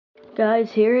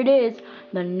Guys, here it is,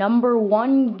 the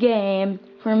 #1 game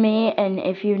for me, and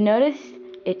if you've noticed,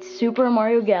 it's Super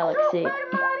Mario Galaxy.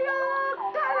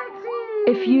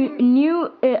 If you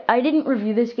knew, I didn't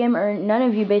review this game, or none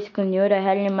of you basically knew it. I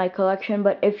had it in my collection,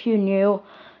 but if you knew,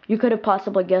 you could have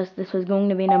possibly guessed this was going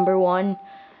to be #1.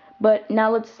 But now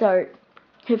let's start.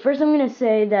 Okay, first I'm going to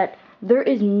say that there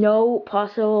is no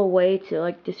possible way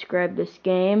to describe this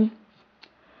game.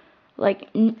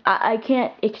 I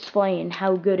can't explain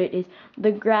how good it is.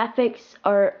 The graphics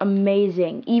are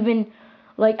amazing. Even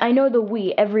I know the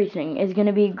Wii, everything is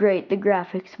gonna be great, the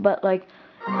graphics, but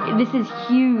this is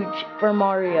huge for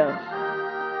Mario.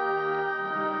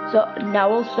 So now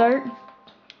we'll start.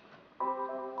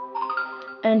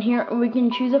 And here we can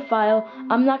choose a file.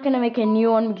 I'm not gonna make a new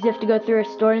one because you have to go through a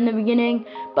store in the beginning.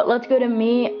 But let's go to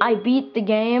me. I beat the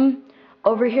game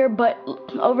over here, but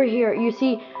over here you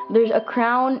see there's a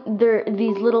crown, there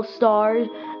these little stars,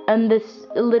 and this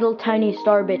little tiny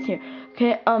star bits here.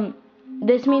 Okay,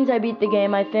 this means I beat the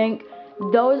game, I think.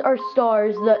 Those are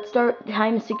stars that start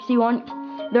times 61.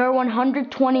 There are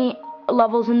 120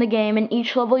 levels in the game, and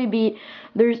each level you beat,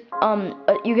 there's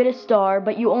you get a star,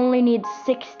 but you only need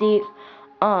 60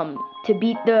 to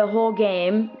beat the whole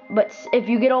game. But if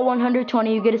you get all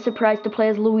 120, you get a surprise to play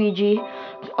as Luigi.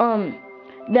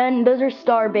 Then those are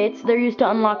star bits. They're used to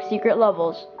unlock secret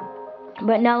levels.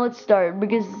 But now let's start,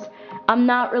 because I'm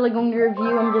not really going to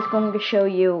review. I'm just going to show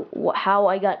you how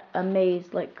I got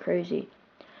amazed like crazy.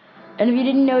 And if you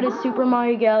didn't notice, Super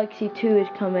Mario Galaxy 2 is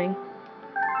coming.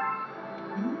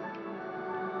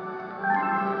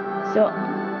 So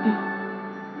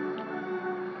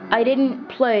I didn't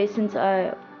play since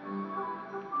I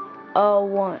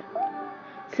won.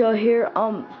 So here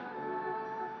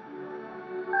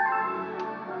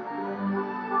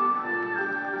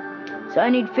so I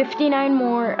need 59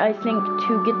 more, I think,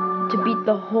 to beat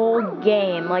the whole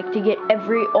game, to get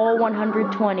all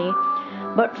 120.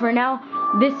 But for now,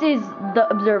 this is the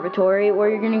observatory where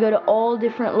you're gonna go to all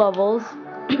different levels.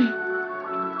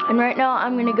 And right now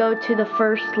I'm gonna go to the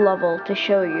first level to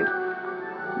show you.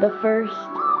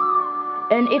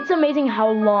 And it's amazing how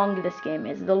long this game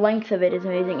is. The length of it is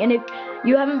amazing. And if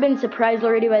you haven't been surprised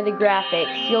already by the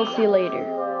graphics, you'll see later.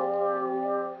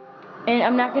 And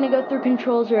I'm not gonna go through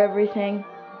controls or everything.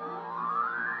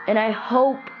 And I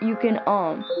hope you can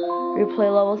replay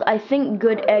levels. I think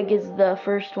Good Egg is the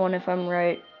first one, if I'm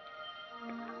right.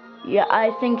 Yeah, I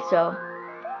think so.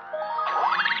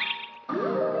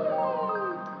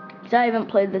 I haven't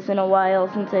played this in a while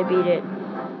since I beat it.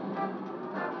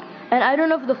 And I don't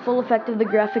know if the full effect of the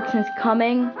graphics is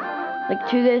coming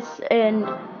to this, and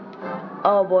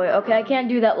oh boy, okay, I can't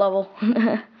do that level.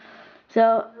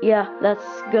 So yeah, that's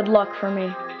good luck for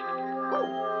me.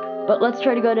 But let's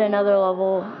try to go to another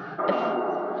level.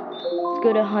 Let's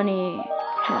go to Honey.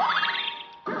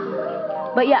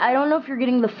 But yeah, I don't know if you're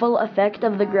getting the full effect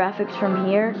of the graphics from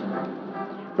here,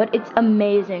 but it's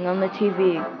amazing on the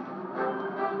TV.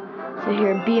 So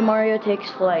here, B Mario Takes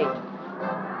Flight.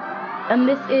 And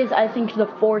this is, I think, the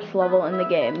 4th level in the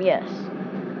game, yes.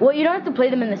 Well, you don't have to play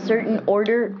them in a certain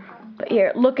order, but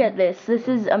here, look at this. This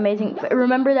is amazing.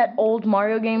 Remember that old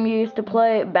Mario game you used to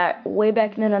play way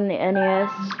back then on the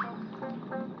NES?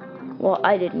 Well,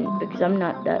 I didn't, because I'm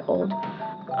not that old.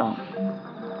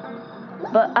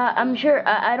 But I'm sure,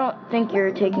 I don't think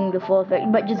you're taking the full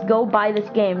effect, but just go buy this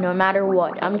game no matter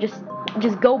what.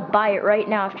 Just go buy it right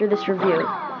now after this review.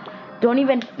 Don't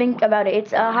even think about it.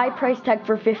 It's a high price tag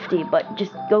for 50, but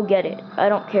just go get it. I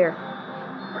don't care.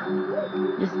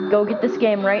 Just go get this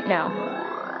game right now.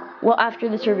 Well, after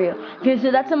this review. Okay,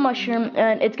 so that's a mushroom,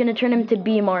 and it's gonna turn him to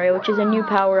B Mario, which is a new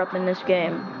power-up in this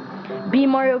game. B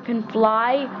Mario can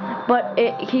fly, but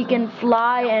he can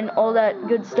fly and all that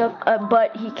good stuff,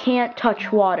 but he can't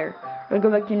touch water. We'll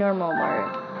go back to normal Mario.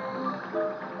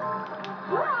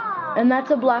 And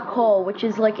that's a black hole, which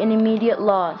is an immediate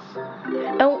loss.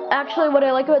 And actually, what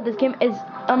I like about this game is,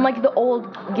 unlike the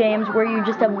old games where you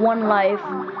just have one life,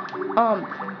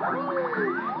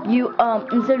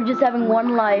 instead of just having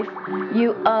one life,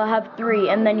 you have 3,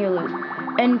 and then you lose.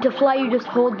 And to fly, you just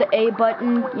hold the A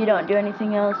button. You don't do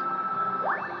anything else.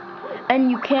 And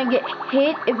you can't get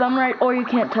hit, if I'm right, or you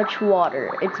can't touch water.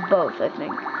 It's both, I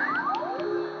think.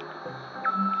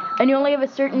 And you only have a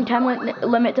certain time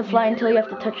limit to fly until you have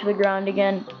to touch the ground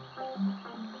again.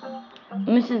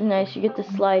 And this is nice, you get to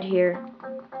slide here.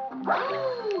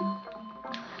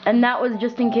 And that was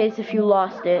just in case if you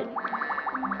lost it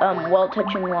while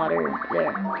touching water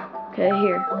there. Okay,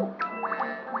 here.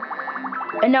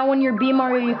 And now when you're B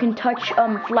Mario, you can touch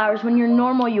flowers. When you're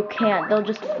normal, you can't. They'll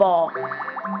just fall.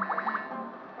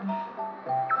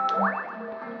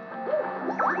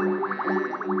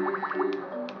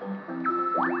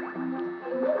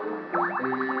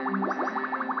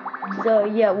 So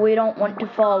yeah, we don't want to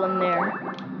fall in there.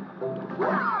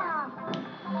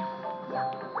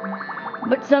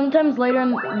 But sometimes later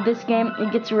in this game,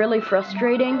 it gets really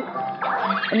frustrating.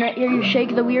 And right here, you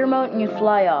shake the Wii remote and you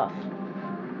fly off.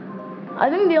 I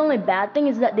think the only bad thing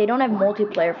is that they don't have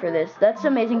multiplayer for this. That's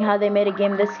amazing how they made a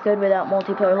game this good without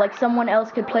multiplayer. Like, someone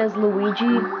else could play as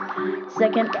Luigi,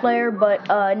 second player, but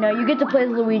no, you get to play as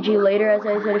Luigi later, as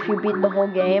I said, if you beat the whole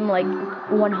game, like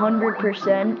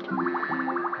 100%.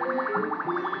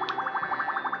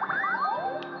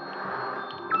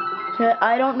 So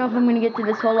I don't know if I'm going to get to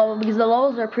this whole level because the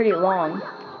levels are pretty long.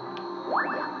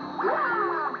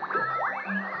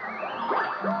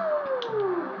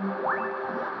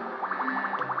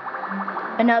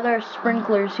 And now there are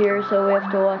sprinklers here, so we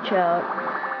have to watch out.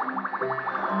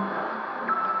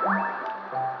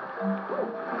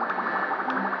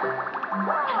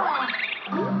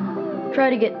 Try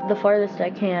to get the farthest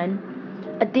I can.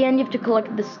 At the end, you have to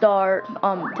collect the star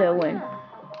to win.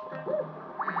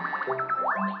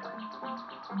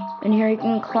 And here you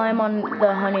can climb on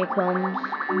the honeycombs,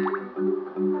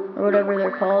 or whatever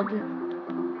they're called.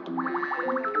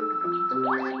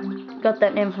 Got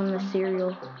that name from the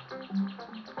cereal.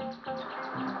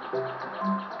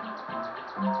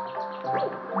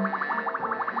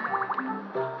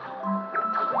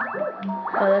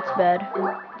 Oh, that's bad.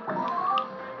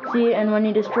 See, and when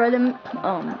you destroy them,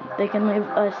 they can leave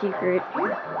a secret.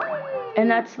 And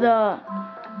that's the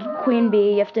Queen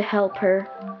Bee. You have to help her.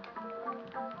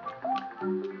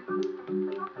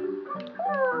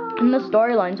 And the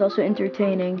storyline's also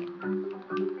entertaining.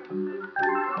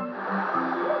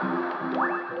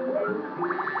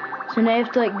 So now you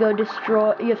have to like go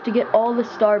destroy. You have to get all the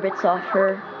star bits off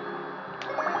her.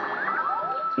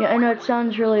 Yeah, I know it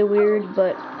sounds really weird,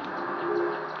 but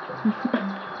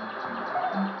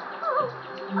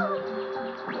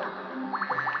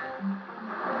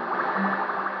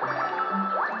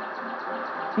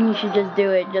and you should just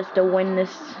do it just to win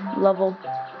this level.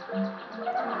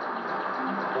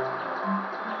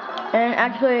 And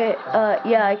actually,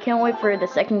 yeah, I can't wait for the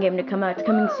second game to come out. It's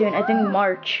coming soon. I think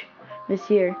March this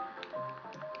year.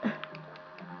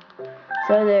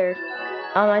 So there.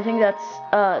 I think that's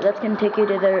gonna take you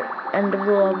to the end of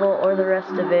the level or the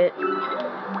rest of it.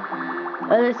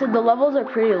 As I said, the levels are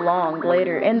pretty long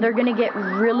later, and they're gonna get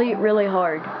really, really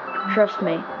hard. Trust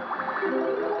me.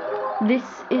 This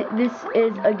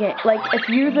is again, like, if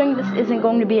you think this isn't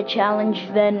going to be a challenge,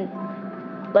 then,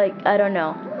 like, I don't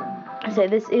know. I say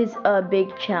this is a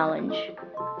big challenge.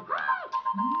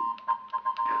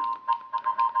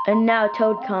 And now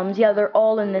Toad comes. Yeah, they're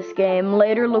all in this game.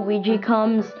 Later, Luigi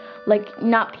comes. Like,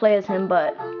 not play as him,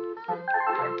 but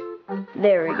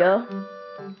there we go.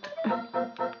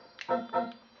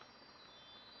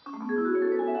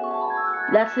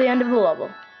 That's the end of the level.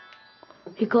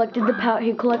 He collects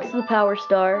the power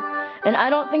star, and I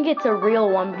don't think it's a real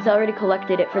one because I already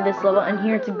collected it for this level, and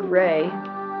here it's gray.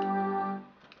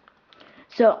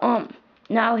 So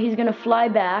now he's gonna fly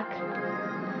back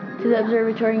to the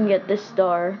observatory and get this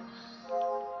star.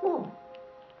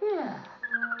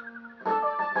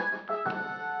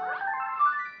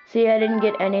 See, I didn't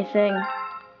get anything.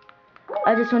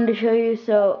 I just wanted to show you,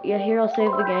 so yeah, here I'll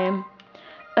save the game.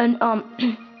 And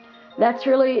that's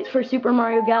really for Super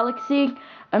Mario Galaxy.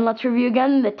 And let's review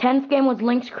again. The 10th game was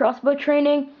Link's Crossbow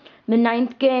Training. The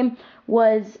 9th game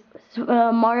was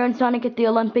Mario and Sonic at the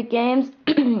Olympic Games.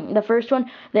 The first one.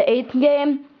 The 8th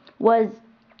game was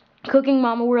Cooking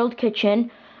Mama World Kitchen.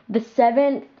 The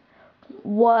 7th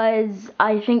was,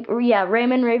 I think, yeah,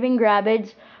 Rayman Raving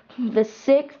Rabbids. The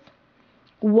 6th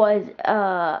was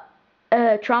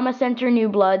Trauma Center New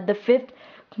Blood. The 5th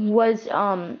was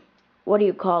what do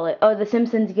you call it? Oh, the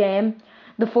Simpsons game.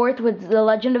 The 4th was The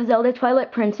Legend of Zelda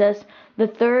Twilight Princess. The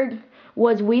 3rd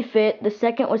was Wii Fit. The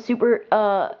 2nd was Super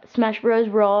Smash Bros.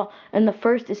 Brawl. And the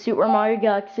 1st is Super Mario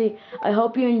Galaxy. I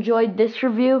hope you enjoyed this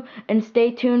review, and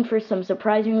stay tuned for some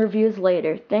surprising reviews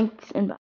later. Thanks, and bye.